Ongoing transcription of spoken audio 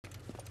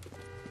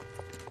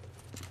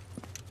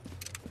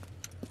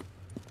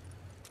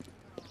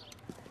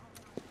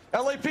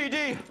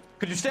LAPD,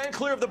 could you stand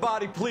clear of the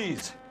body,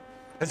 please?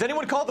 Has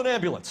anyone called an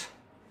ambulance?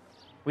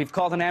 We've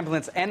called an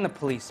ambulance and the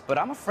police, but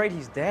I'm afraid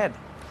he's dead.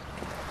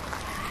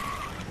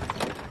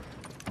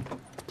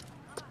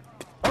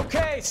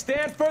 Okay,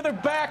 stand further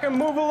back and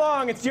move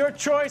along. It's your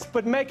choice,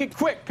 but make it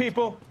quick,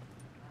 people.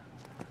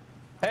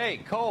 Hey,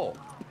 Cole.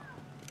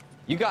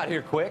 You got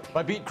here quick.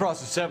 My beat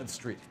crosses 7th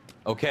Street.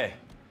 Okay.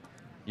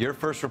 You're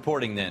first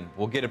reporting then.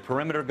 We'll get a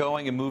perimeter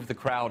going and move the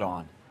crowd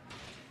on.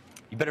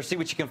 You better see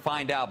what you can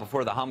find out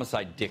before the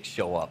homicide dicks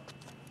show up.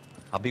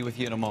 I'll be with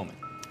you in a moment.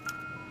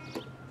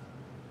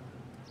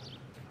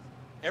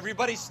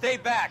 Everybody stay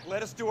back.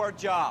 Let us do our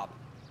job.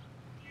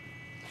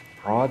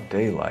 Broad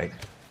daylight,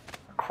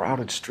 a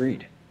crowded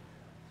street.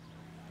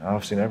 Now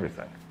I've seen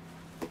everything.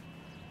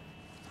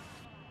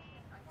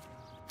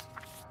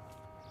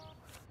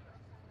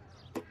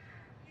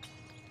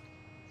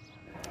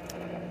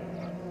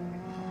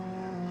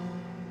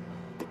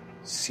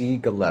 C.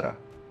 Galetta.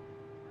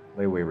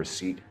 Layaway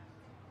receipt.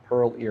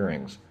 Pearl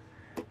earrings.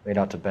 Made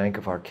out to Bank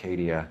of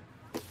Arcadia.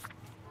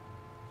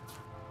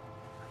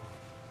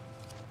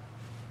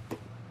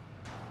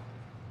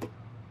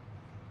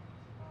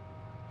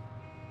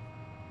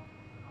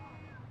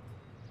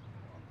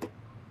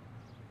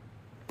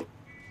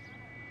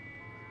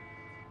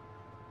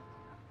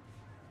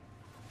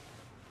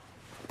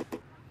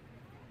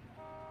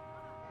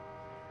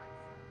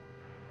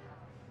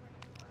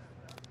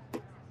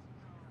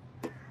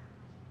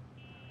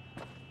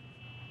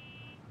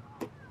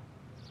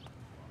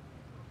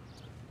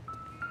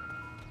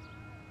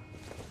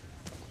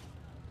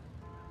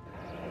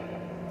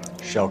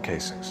 Shell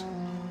casings.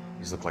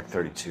 These look like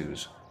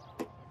 32s.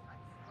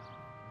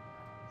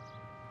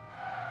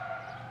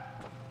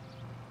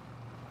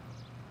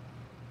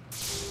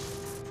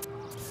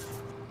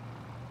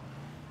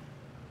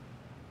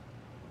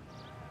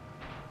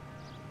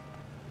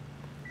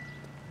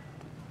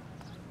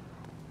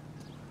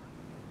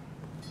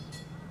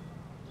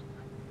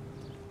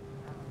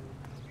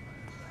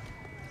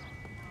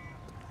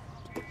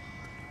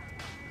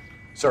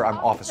 Sir, I'm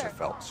Officer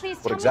Phelps.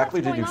 What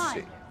exactly did you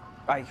see?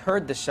 I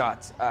heard the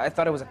shots. I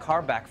thought it was a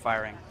car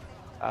backfiring.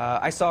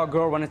 I saw a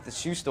girl run into the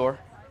shoe store.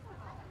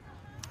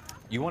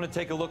 You want to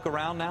take a look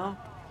around now?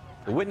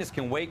 The witness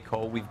can wait,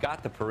 Cole. We've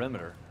got the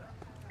perimeter.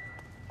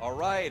 All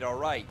right, all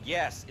right.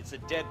 Yes, it's a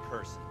dead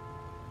person.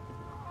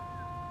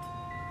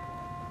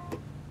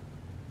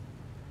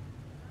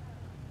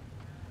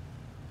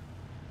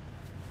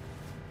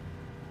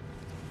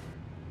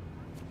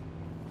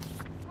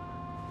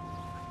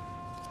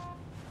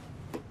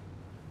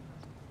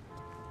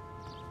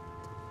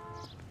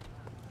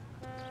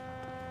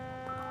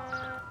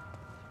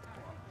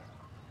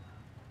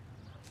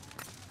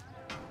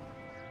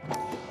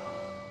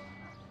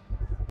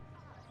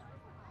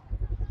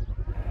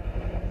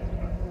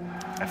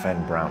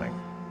 FN Browning,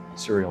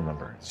 serial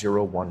number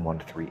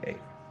 01138.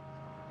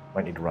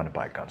 Might need to run it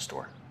by a gun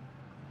store.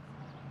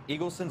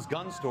 Eagleson's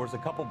gun store's a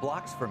couple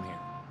blocks from here.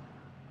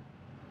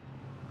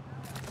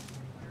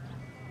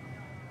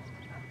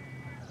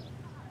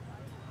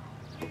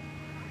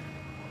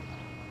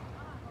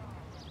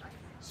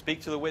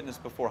 Speak to the witness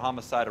before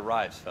homicide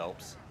arrives,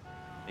 Phelps.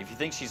 If you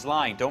think she's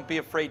lying, don't be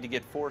afraid to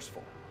get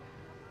forceful.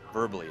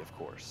 Verbally, of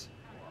course.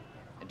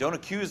 And don't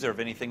accuse her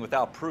of anything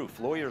without proof.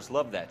 Lawyers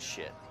love that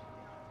shit.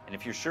 And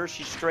if you're sure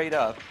she's straight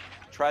up,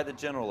 try the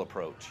general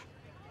approach.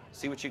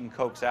 See what you can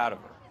coax out of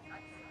her.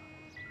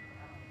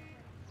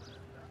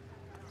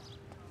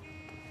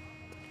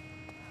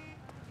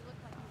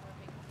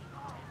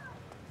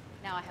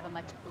 Now I have a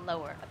much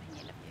lower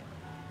opinion of you.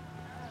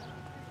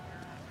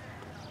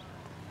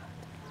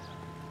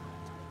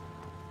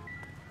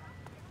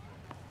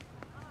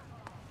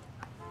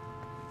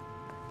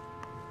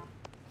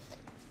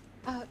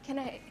 Can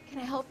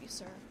I help you,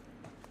 sir?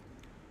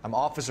 I'm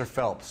Officer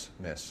Phelps,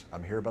 miss.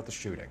 I'm here about the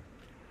shooting.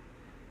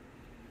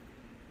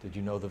 Did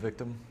you know the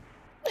victim?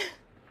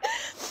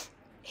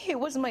 He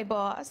was my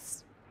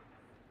boss,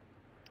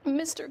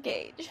 Mr.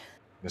 Gage.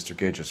 Mr.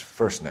 Gage's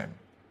first name.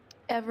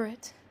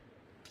 Everett.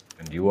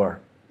 And you are?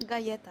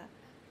 Galleta.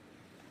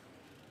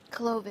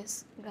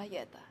 Clovis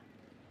Galleta.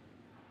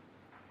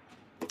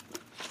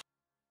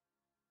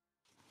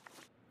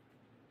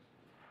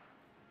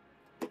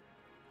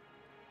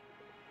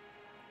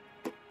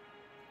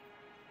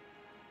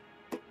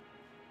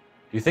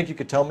 Do you think you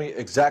could tell me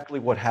exactly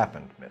what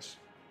happened, miss?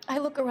 I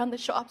look around the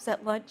shops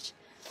at lunch.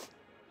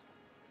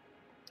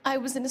 I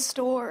was in a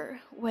store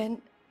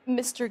when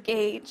Mr.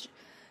 Gage,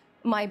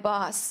 my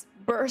boss,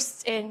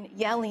 bursts in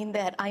yelling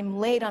that I'm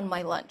late on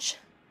my lunch.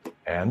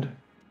 And?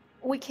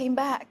 We came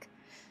back.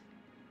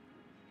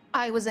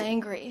 I was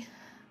angry.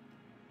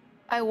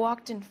 I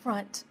walked in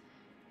front.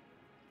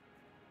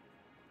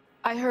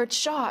 I heard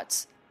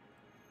shots.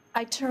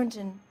 I turned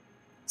and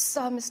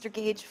saw Mr.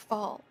 Gage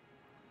fall.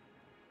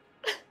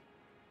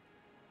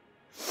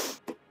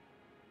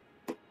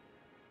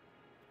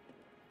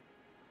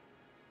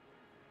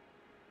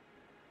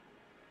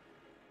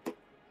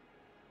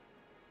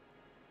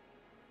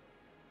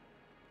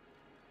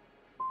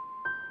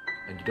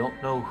 And you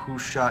don't know who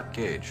shot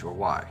Gage or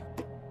why?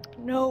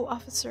 No,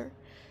 officer.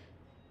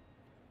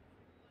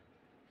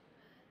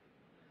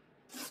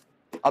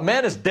 A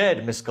man is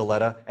dead, Miss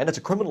Galetta, and it's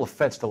a criminal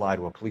offense to lie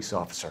to a police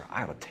officer.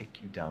 I ought to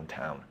take you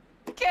downtown.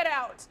 Get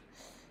out!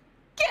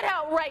 Get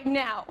out right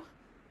now!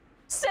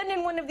 Send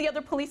in one of the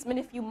other policemen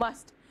if you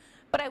must,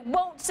 but I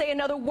won't say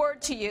another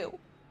word to you.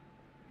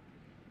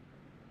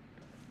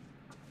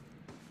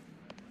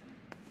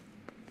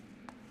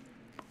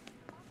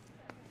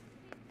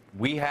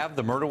 We have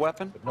the murder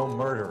weapon? But no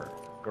murderer.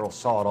 Girl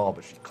saw it all,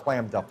 but she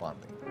clammed up on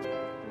me.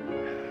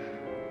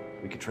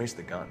 We could trace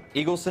the gun.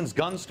 Eagleson's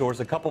gun store's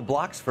a couple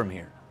blocks from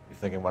here. You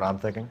thinking what I'm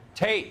thinking?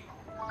 Tate,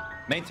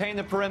 maintain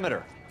the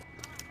perimeter.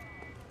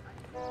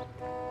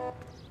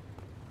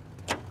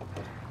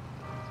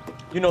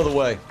 You know the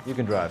way. You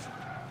can drive.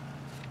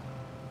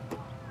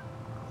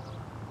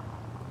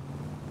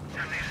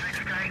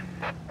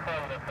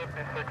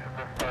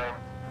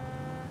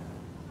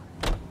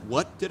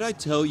 What did I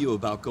tell you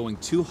about going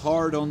too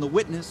hard on the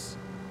witness?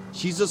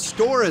 She's a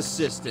store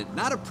assistant,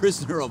 not a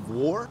prisoner of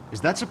war. Is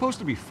that supposed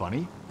to be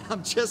funny?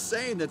 I'm just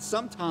saying that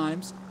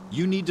sometimes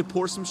you need to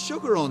pour some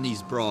sugar on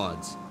these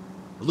broads.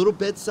 A little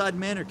bedside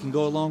manner can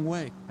go a long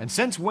way. And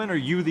since when are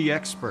you the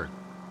expert?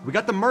 We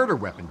got the murder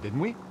weapon, didn't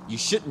we? You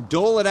shouldn't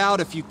dole it out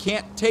if you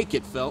can't take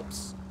it,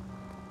 Phelps.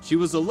 She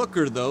was a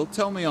looker, though.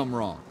 Tell me I'm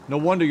wrong. No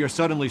wonder you're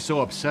suddenly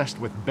so obsessed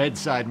with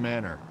bedside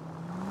manner.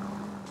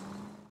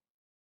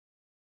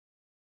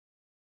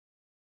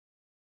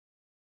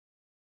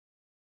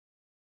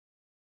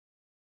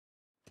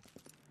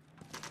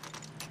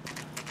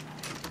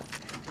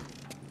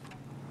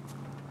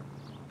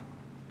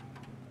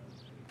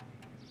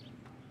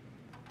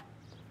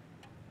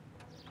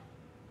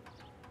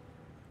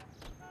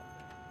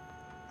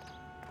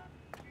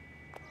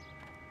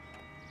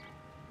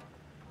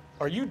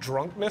 Are you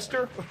drunk,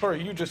 mister? Or are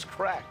you just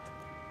cracked?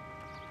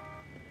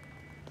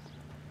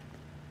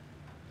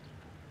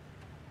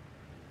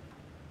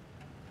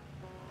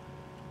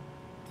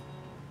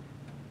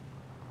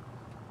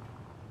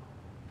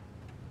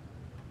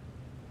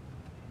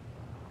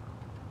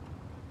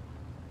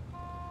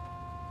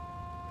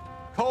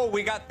 Cole,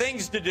 we got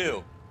things to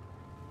do.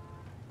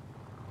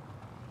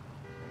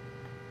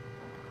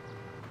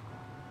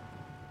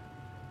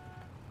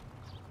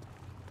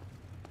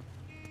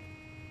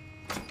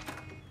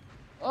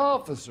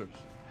 Officers,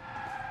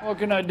 what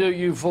can I do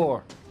you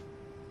for?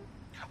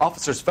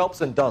 Officers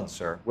Phelps and Dunn,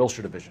 sir,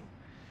 Wilshire Division.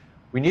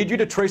 We need you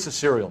to trace a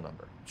serial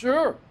number.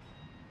 Sure.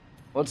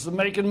 What's the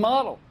make and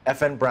model?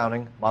 FN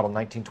Browning, model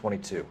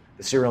 1922.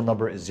 The serial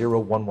number is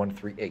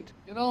 01138.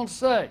 You don't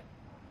say.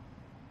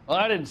 Well,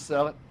 I didn't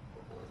sell it.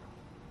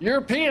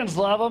 Europeans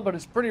love them, but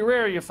it's pretty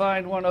rare you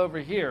find one over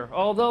here.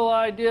 Although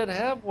I did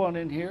have one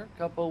in here a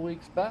couple of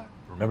weeks back.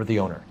 Remember the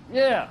owner?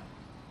 Yeah.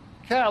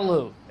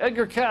 Kalu.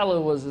 Edgar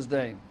Kalu was his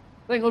name.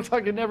 Thing looked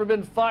like it'd never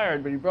been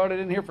fired, but he brought it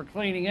in here for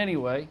cleaning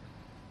anyway.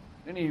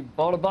 Then he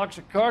bought a box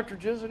of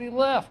cartridges and he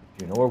left.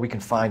 Do you know where we can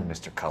find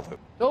Mr. Kalu?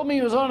 Told me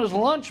he was on his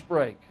lunch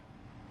break.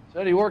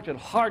 Said he worked at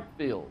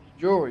Hartfield's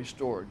jewelry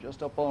store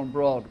just up on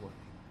Broadway.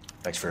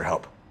 Thanks for your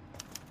help.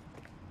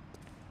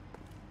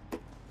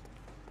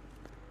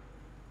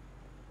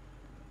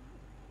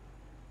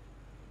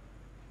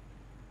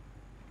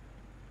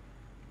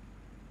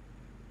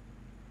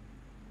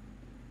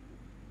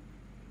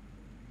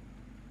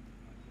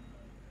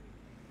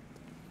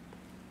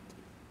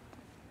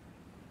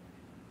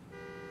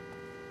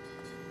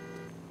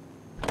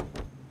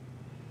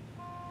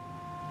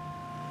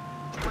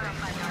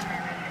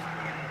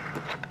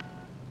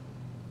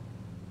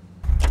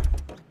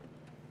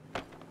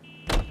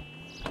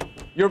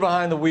 You're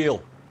behind the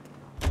wheel.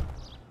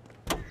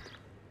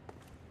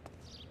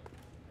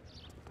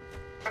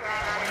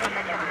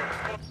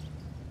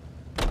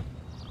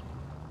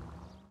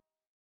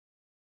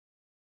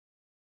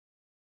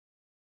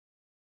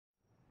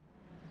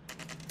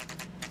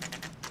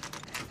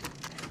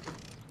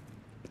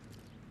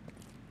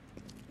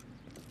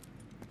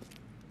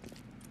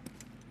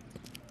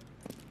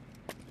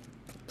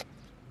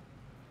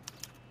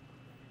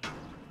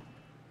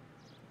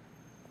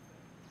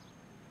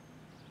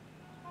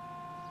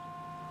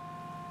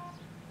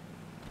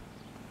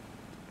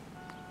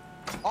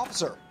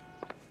 Officer,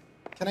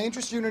 can I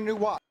interest you in a new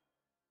watch?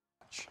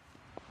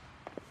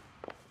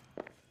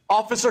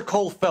 Officer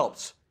Cole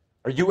Phelps,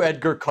 are you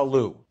Edgar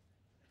Kalu?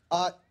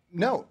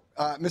 No.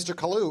 Mr.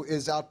 Kalu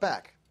is out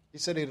back. He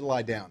said he'd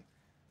lie down.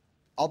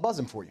 I'll buzz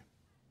him for you.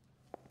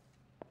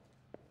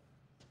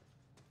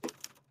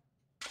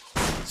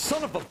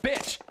 Son of a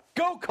bitch!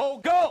 Go, Cole,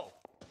 go!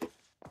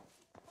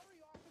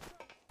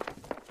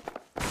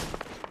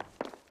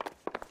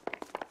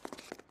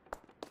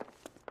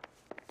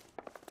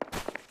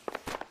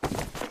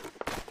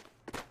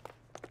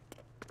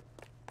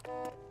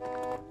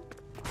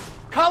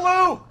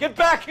 Kalu, get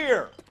back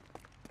here!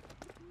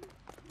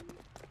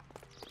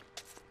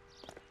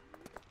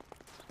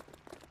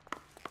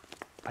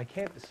 I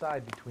can't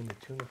decide between the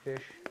tuna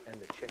fish and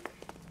the chicken.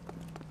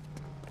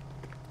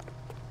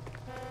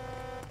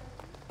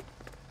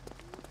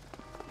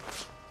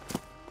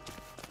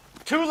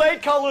 Too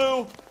late,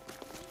 Kalu!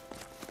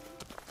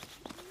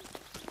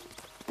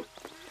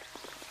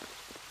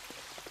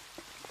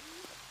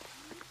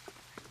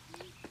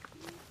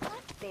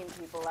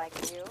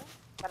 like you,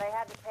 but I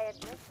had to pay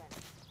admission.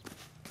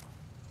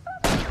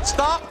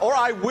 Stop or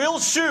I will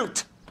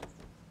shoot!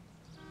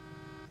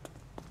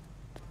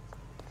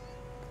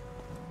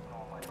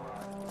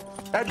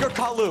 Edgar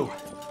Kalu,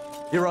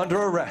 you're under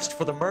arrest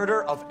for the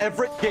murder of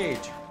Everett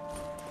Gage.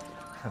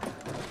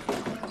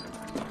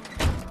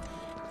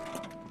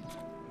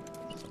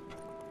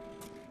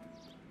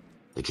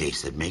 The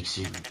case that makes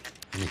you,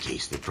 and the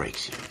case that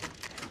breaks you.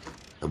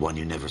 The one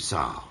you never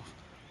solve,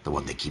 the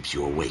one that keeps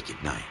you awake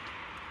at night.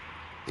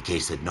 The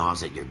case that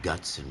gnaws at your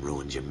guts and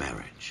ruins your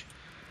marriage.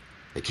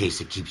 The case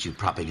that keeps you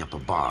propping up a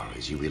bar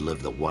as you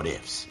relive the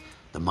what-ifs,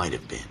 the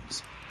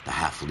might-have-beens, the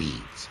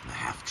half-leads, and the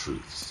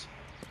half-truths.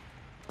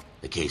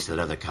 The case that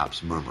other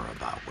cops murmur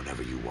about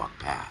whenever you walk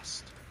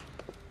past.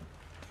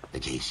 The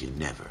case you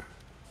never,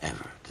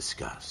 ever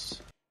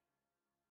discuss.